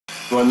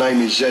My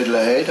name is Zed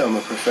Lahead, I'm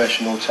a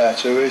professional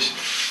tattooist.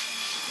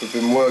 I've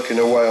been working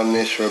away on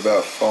this for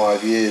about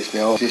 5 years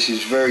now. This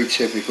is very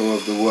typical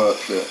of the work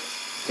that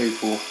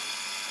people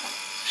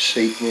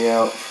seek me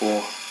out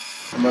for.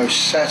 The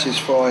most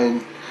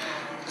satisfying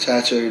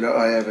tattoo that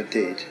I ever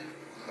did,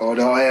 or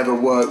that I ever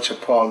worked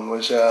upon,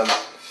 was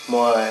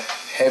my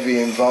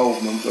heavy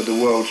involvement with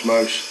the world's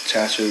most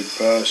tattooed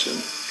person,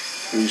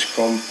 who's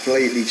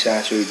completely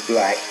tattooed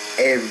black,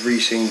 every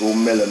single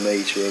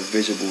millimetre of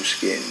visible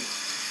skin.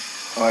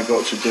 I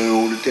got to do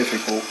all the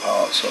difficult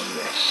parts on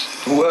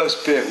this. The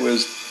worst bit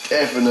was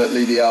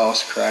definitely the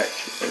arse crack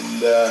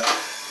and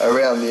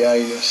around the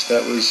anus.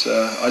 That was,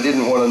 I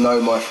didn't want to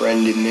know my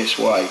friend in this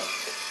way.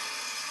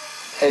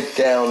 Head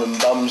down and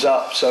thumbs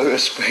up, so to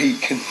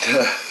speak, and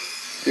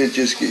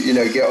just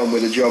get on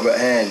with the job at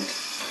hand.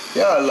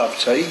 Yeah, I love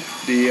tea.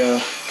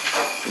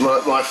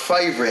 My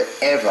favourite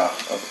ever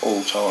of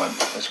all time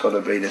has got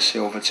to be the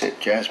Silvertip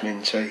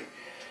Jasmine tea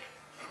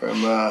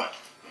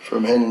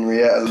from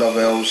Henrietta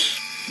Lovell's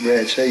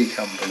Rare Tea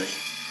Company.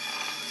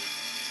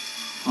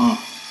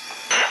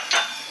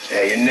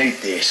 Yeah, you need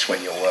this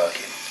when you're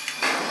working.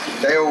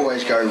 They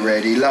always go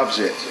red, he loves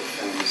it.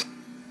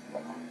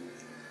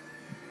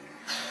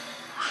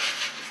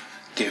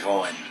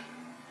 Divine.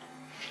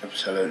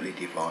 Absolutely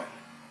divine.